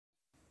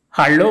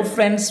Hello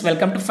friends,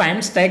 welcome to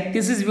Fimes Tech.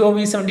 This is Vivo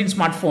V17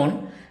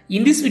 smartphone.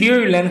 In this video,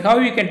 you will learn how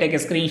you can take a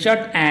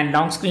screenshot and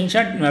long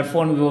screenshot in your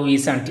phone Vivo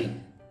V17.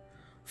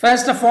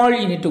 First of all,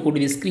 you need to go to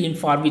the screen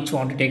for which you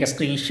want to take a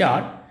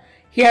screenshot.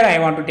 Here I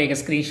want to take a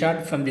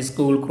screenshot from this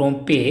Google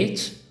Chrome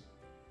page.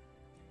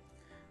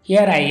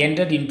 Here I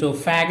entered into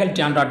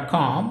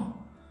faculty.com.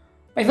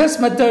 My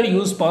first method,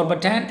 use power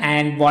button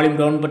and volume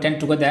down button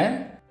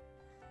together.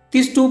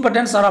 These two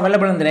buttons are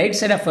available on the right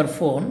side of your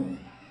phone.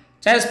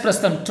 Just press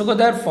them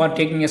together for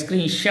taking a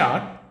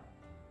screenshot.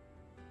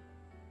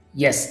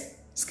 Yes,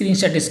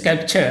 screenshot is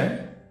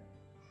captured.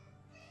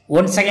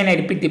 Once again I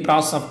repeat the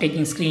process of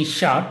taking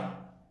screenshot.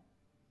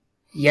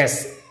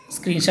 Yes,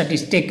 screenshot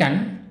is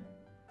taken.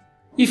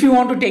 If you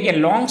want to take a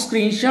long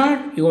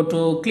screenshot, you go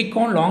to click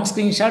on long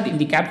screenshot in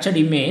the captured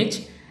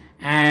image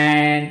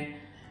and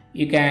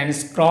you can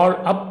scroll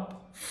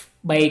up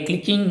by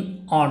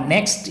clicking on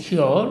next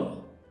here.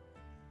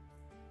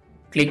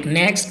 Click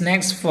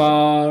next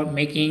for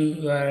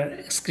making your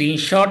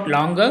screenshot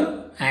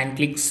longer and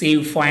click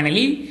save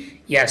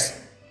finally.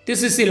 Yes,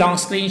 this is a long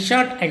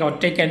screenshot I got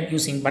taken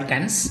using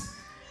buttons.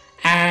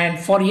 And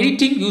for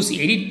editing, use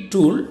edit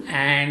tool,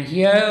 and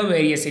here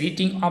various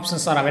editing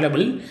options are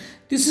available.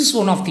 This is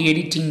one of the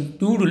editing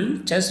doodle.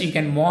 Just you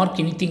can mark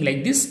anything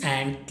like this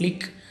and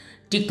click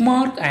tick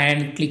mark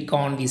and click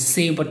on the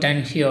save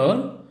button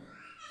here.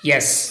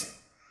 Yes,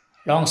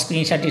 long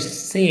screenshot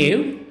is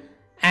saved.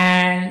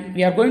 And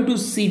we are going to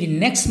see the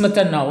next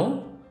method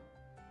now.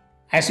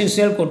 As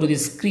usual, go to the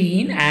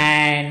screen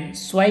and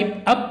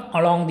swipe up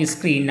along the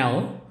screen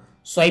now.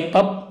 Swipe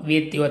up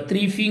with your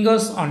 3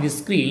 fingers on the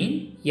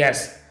screen.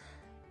 Yes,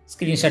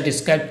 screenshot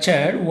is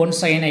captured.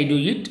 Once again I do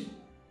it.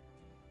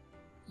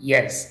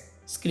 Yes,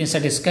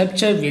 screenshot is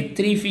captured with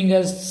 3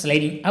 fingers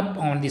sliding up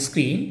on the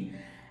screen.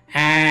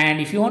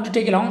 And if you want to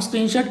take a long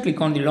screenshot,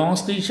 click on the long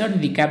screenshot in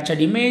the captured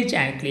image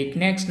and click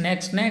next.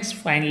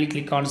 Finally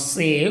click on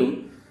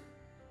save.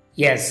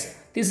 Yes,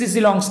 this is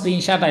the long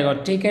screenshot I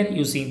got taken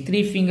using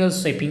 3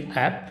 fingers swiping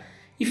up.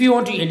 If you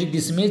want to edit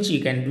this image,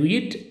 you can do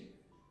it.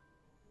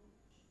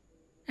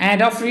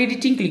 And after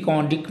editing, click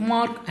on tick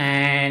mark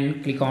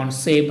and click on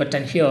save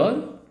button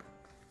here.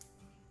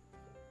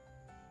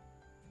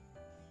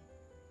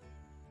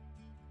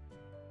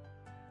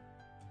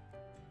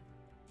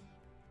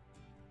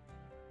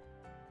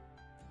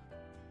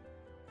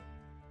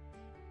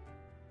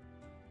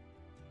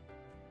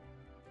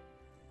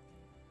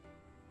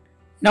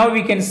 Now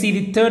we can see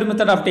the third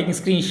method of taking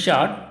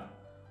screenshot.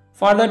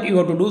 For that you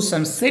have to do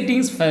some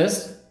settings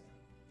first.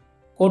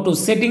 Go to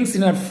settings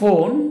in your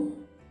phone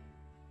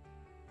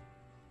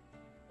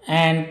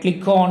and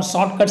click on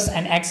shortcuts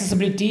and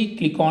accessibility.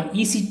 Click on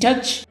easy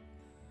touch.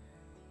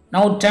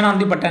 Now turn on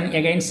the button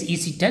against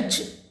easy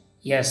touch.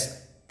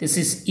 Yes, this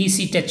is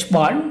easy touch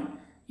bar.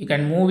 You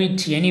can move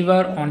it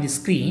anywhere on the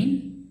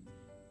screen.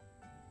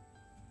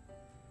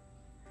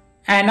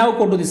 And now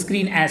go to the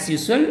screen as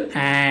usual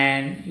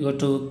and you have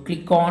to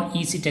click on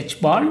easy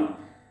touch bar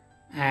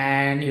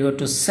and you have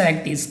to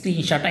select the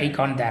screenshot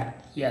icon there.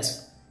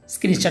 Yes,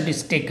 screenshot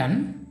is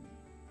taken.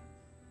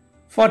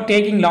 For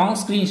taking long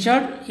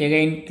screenshot,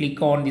 again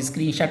click on the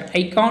screenshot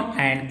icon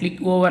and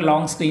click over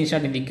long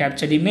screenshot in the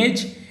captured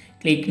image.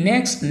 Click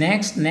next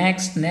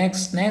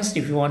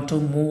if you want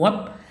to move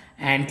up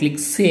and click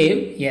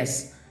save.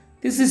 Yes,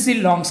 this is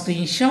the long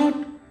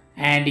screenshot,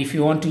 and if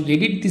you want to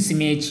edit this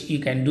image, you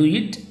can do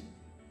it.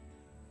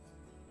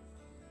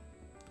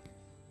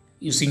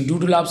 Using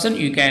doodle option,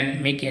 you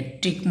can make a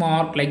tick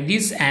mark like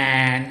this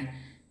and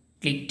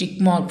click tick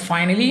mark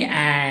finally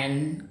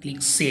and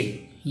click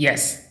save.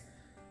 Yes,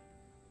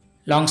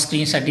 long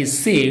screenshot is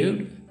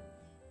saved.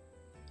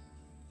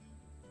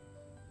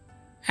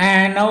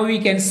 And now we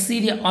can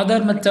see the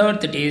other method,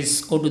 that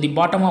is go to the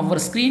bottom of our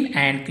screen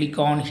and click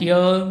on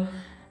here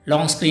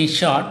long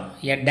screenshot.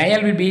 A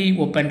dial will be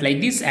opened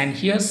like this and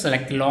here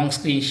select long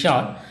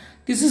screenshot.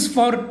 This is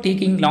for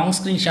taking long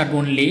screenshot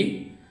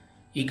only.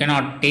 You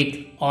cannot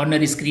take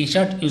ordinary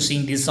screenshot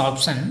using this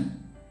option.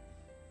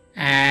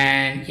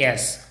 And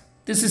yes,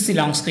 this is the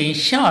long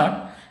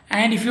screenshot,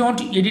 and if you want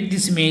to edit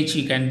this image,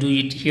 you can do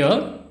it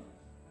here.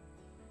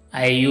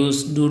 I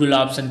use doodle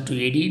option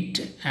to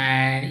edit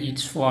and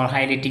it's for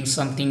highlighting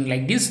something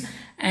like this,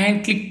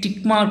 and click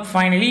tick mark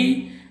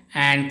finally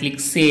and click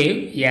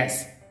save.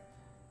 Yes,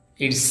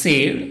 it's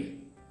saved.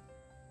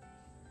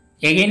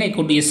 Again I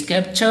go to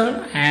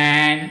S.Capture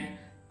and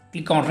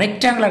click on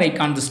rectangular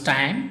icon this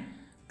time.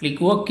 Click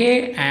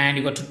OK and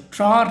you got to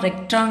draw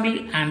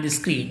rectangle on the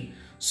screen.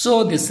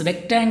 So this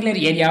rectangular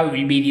area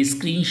will be the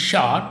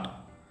screenshot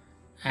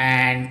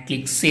and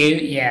click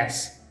save.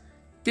 Yes,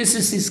 this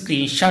is the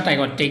screenshot I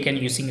got taken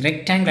using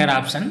rectangular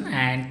option,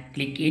 and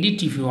click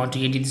edit if you want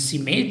to edit this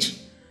image.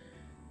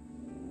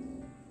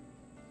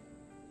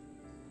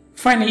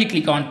 Finally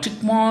click on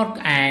tick mark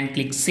and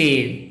click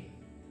save.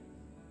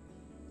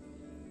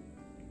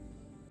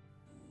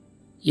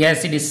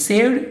 Yes, it is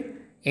saved.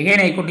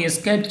 Again I go to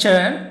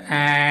S.Capture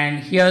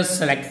and here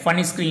select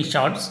funny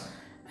screenshots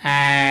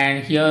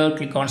and here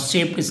click on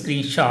saved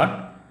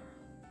screenshot.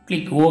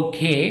 Click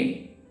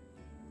OK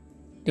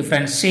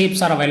different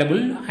shapes are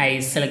available. I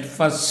select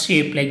first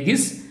shape like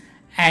this,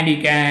 and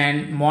you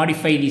can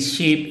modify this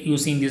shape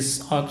using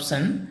this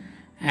option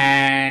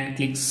and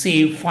click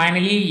save.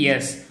 Finally,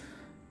 yes,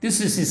 this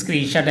is a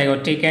screenshot I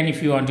have taken.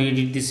 If you want to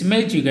edit this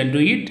image, you can do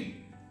it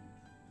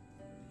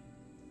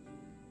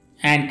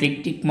and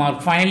click tick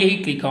mark.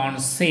 Finally, click on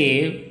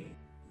save.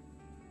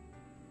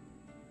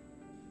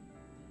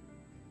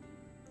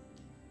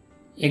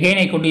 Again,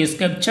 I could use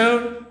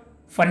capture,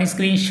 funny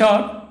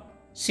screenshot,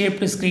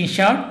 shaped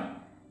screenshot,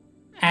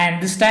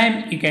 and this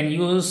time you can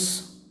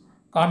use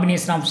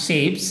combination of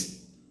shapes.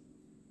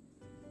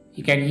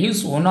 You can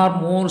use one or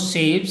more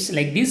shapes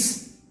like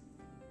this.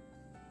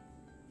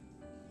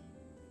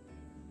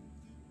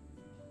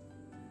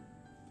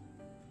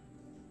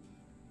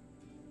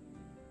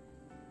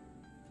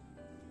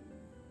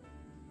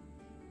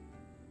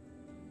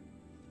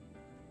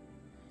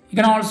 You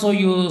can also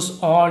use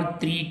all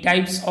 3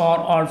 types or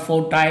all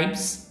 4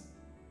 types.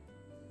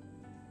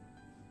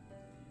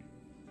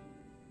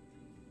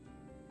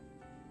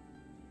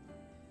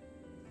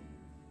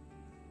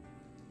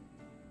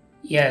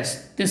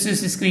 Yes, this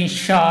is a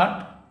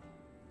screenshot.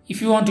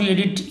 If you want to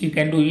edit, you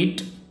can do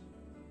it.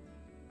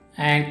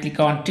 And click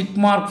on tick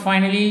mark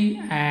finally,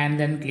 and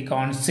then click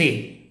on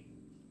save.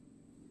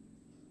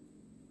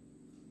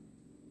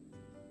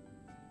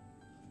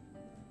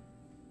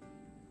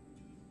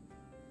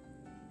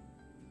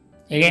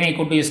 Again, I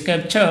could use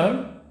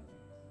capture,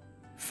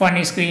 funny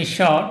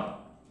screenshot,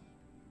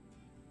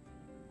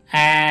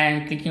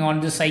 and clicking on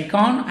this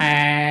icon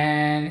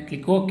and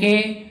click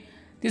OK.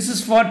 This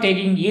is for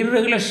taking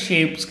irregular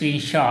shape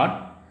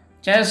screenshot.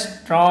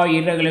 Just draw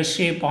irregular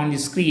shape on the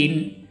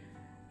screen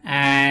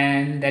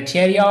and that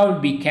area will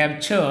be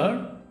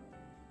captured.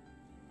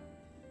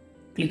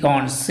 Click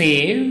on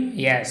save.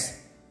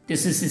 Yes,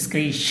 this is a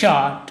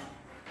screenshot,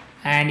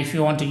 and if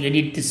you want to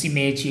edit this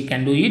image, you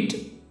can do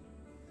it.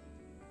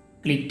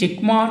 Click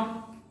tick mark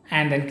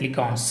and then click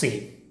on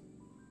save.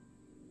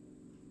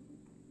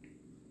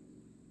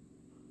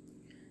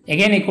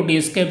 Again, I could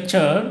use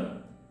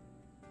capture,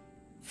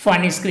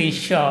 funny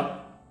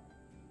screenshot,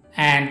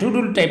 and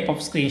doodle type of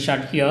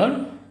screenshot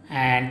here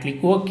and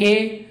click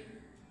OK.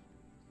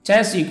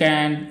 Just you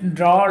can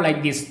draw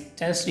like this.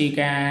 Just you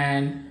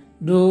can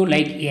do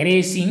like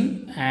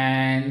erasing,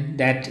 and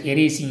that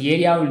erasing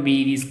area will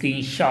be the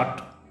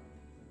screenshot.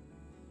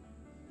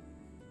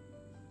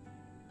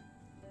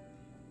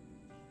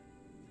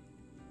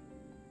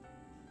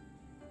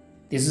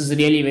 This is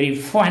really very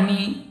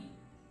funny.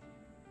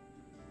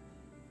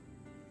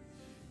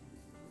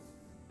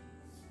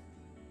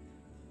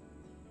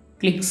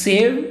 Click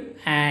save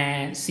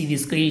and see the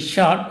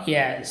screenshot.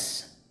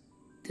 Yes,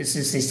 this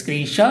is a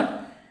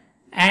screenshot,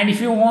 and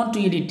if you want to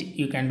edit,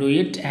 you can do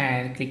it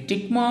and click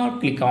tick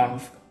mark, click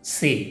on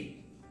save.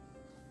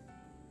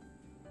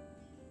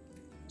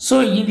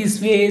 So in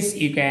this ways,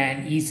 you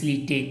can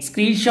easily take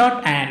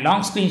screenshot and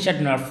long screenshot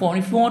in your phone.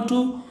 If you want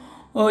to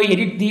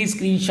edit the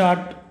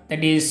screenshot,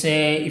 that is,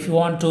 if you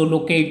want to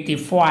locate the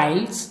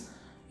files,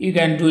 you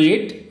can do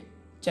it.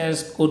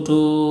 Just go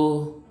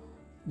to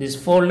this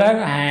folder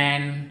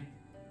and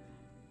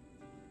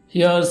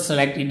here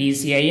select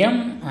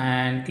DCIM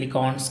and click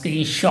on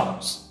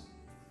screenshots.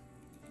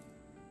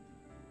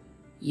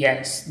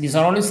 Yes, these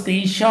are all the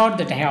screenshots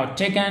that I have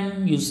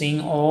taken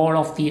using all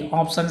of the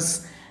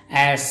options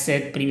as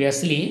said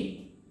previously.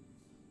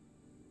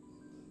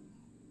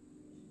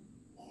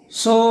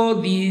 So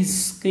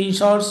these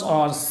screenshots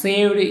are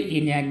saved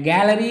in a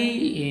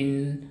gallery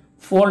in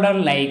folder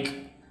like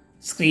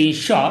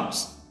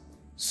screenshots.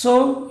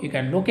 So you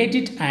can locate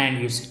it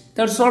and use it.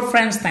 That's all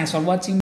friends. Thanks for watching.